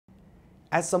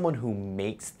As someone who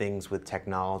makes things with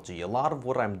technology, a lot of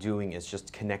what I'm doing is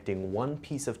just connecting one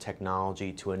piece of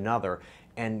technology to another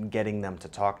and getting them to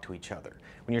talk to each other.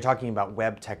 When you're talking about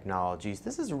web technologies,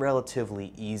 this is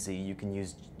relatively easy. You can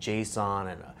use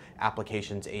JSON and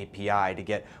applications API to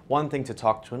get one thing to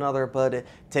talk to another, but it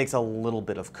takes a little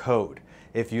bit of code.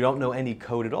 If you don't know any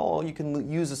code at all, you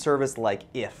can use a service like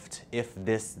if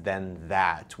this then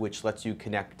that, which lets you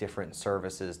connect different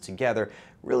services together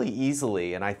really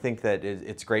easily. And I think that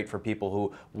it's great for people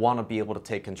who want to be able to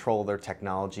take control of their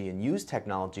technology and use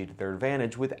technology to their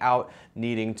advantage without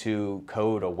needing to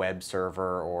code a web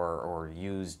server or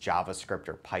use JavaScript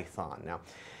or Python. Now,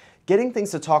 getting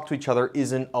things to talk to each other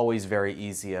isn't always very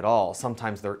easy at all.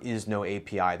 Sometimes there is no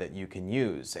API that you can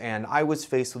use. And I was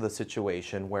faced with a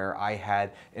situation where I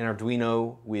had an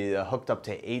Arduino hooked up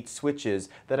to 8 switches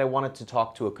that I wanted to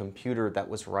talk to a computer that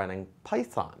was running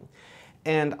Python.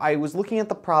 And I was looking at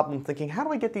the problem thinking, how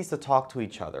do I get these to talk to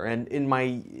each other? And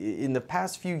in the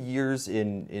past few years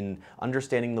in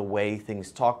understanding the way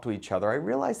things talk to each other, I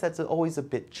realized that's always a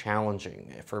bit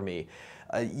challenging for me.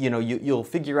 You'll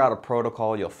figure out a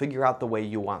protocol, you'll figure out the way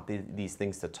you want these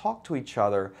things to talk to each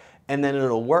other, and then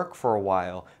it'll work for a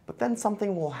while, but then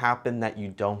something will happen that you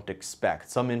don't expect.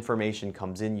 Some information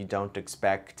comes in you don't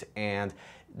expect, and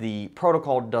the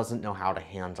protocol doesn't know how to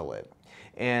handle it.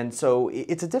 And so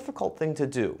it's a difficult thing to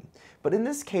do. But in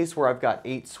this case where I've got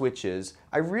 8 switches,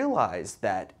 I realized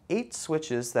that 8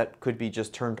 switches that could be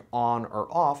just turned on or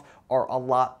off are a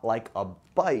lot like a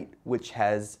byte, which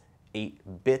has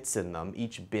 8 bits in them.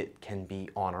 Each bit can be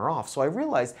on or off. So I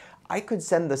realized I could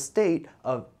send the state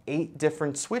of 8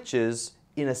 different switches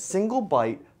in a single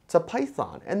byte to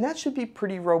Python, and that should be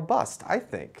pretty robust, I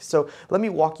think. So let me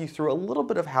walk you through a little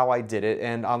bit of how I did it,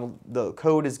 and the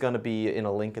code is going to be in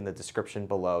a link in the description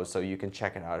below, so you can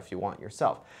check it out if you want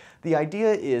yourself. The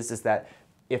idea is that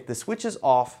if the switch is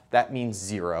off, that means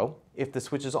 0. If the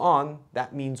switch is on,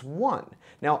 that means 1.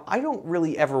 Now, I don't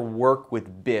really ever work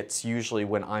with bits usually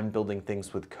when I'm building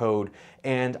things with code,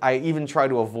 and I even try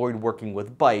to avoid working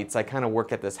with bytes. I kind of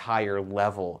work at this higher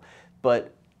level.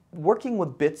 But working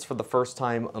with bits for the first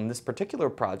time on this particular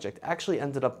project actually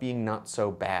ended up being not so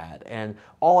bad. And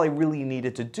all I really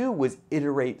needed to do was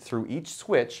iterate through each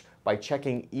switch by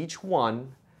checking each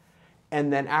one.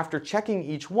 And then after checking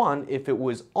each one, if it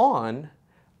was on,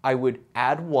 I would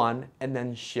add 1 and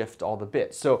then shift all the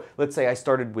bits. So let's say I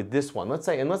started with this one. Let's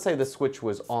say the switch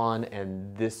was on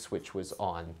and this switch was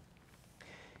on.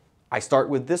 I start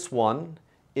with this one.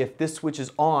 If this switch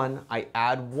is on, I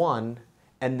add 1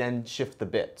 and then shift the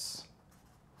bits.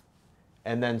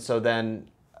 And then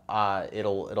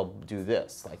it'll do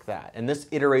this like that. And this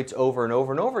iterates over and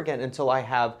over and over again until I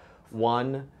have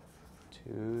 1,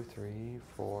 2, 3,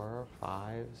 4,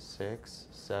 5, 6,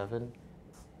 7,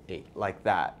 8, like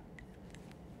that.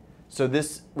 So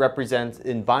this represents,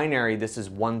 in binary, this is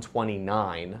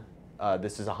 129.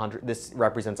 This is 100. This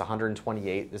represents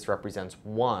 128. This represents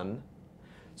 1.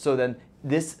 So then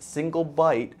this single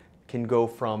byte can go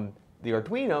from the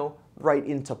Arduino right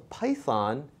into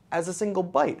Python as a single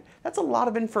byte. That's a lot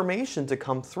of information to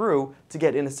come through to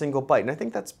get in a single byte, and I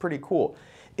think that's pretty cool.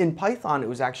 In Python, it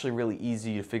was actually really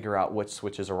easy to figure out which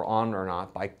switches are on or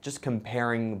not by just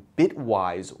comparing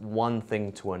bit-wise one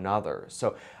thing to another.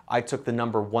 So I took the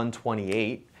number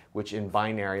 128, which in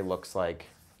binary looks like,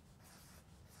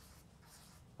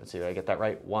 let's see, did I get that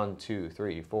right? 1, 2,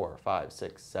 3, 4, 5,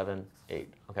 6, 7,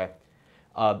 8, okay.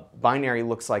 Binary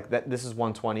looks like that. This is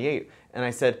 128. And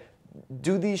I said,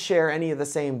 do these share any of the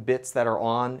same bits that are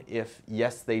on? If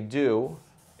yes, they do.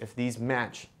 If these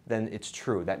match, then it's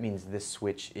true. That means this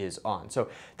switch is on. So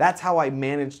that's how I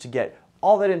managed to get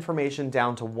all that information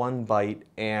down to 1 byte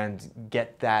and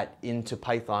get that into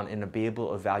Python and to be able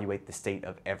to evaluate the state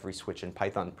of every switch in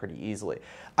Python pretty easily.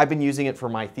 I've been using it for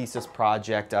my thesis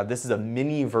project. This is a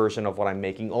mini version of what I'm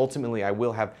making. Ultimately, I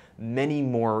will have many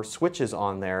more switches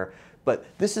on there, but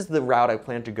this is the route I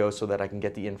plan to go so that I can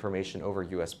get the information over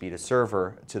USB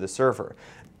to the server.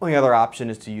 The only other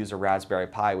option is to use a Raspberry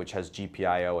Pi, which has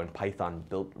GPIO and Python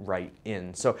built right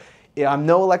in. So I'm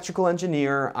no electrical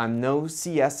engineer, I'm no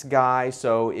CS guy,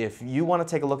 so if you want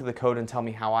to take a look at the code and tell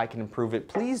me how I can improve it,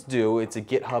 please do. It's a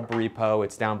GitHub repo,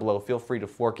 it's down below. Feel free to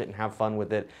fork it and have fun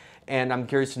with it. And I'm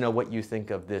curious to know what you think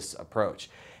of this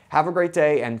approach. Have a great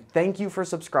day, and thank you for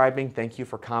subscribing, thank you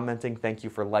for commenting, thank you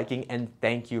for liking, and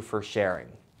thank you for sharing.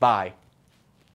 Bye.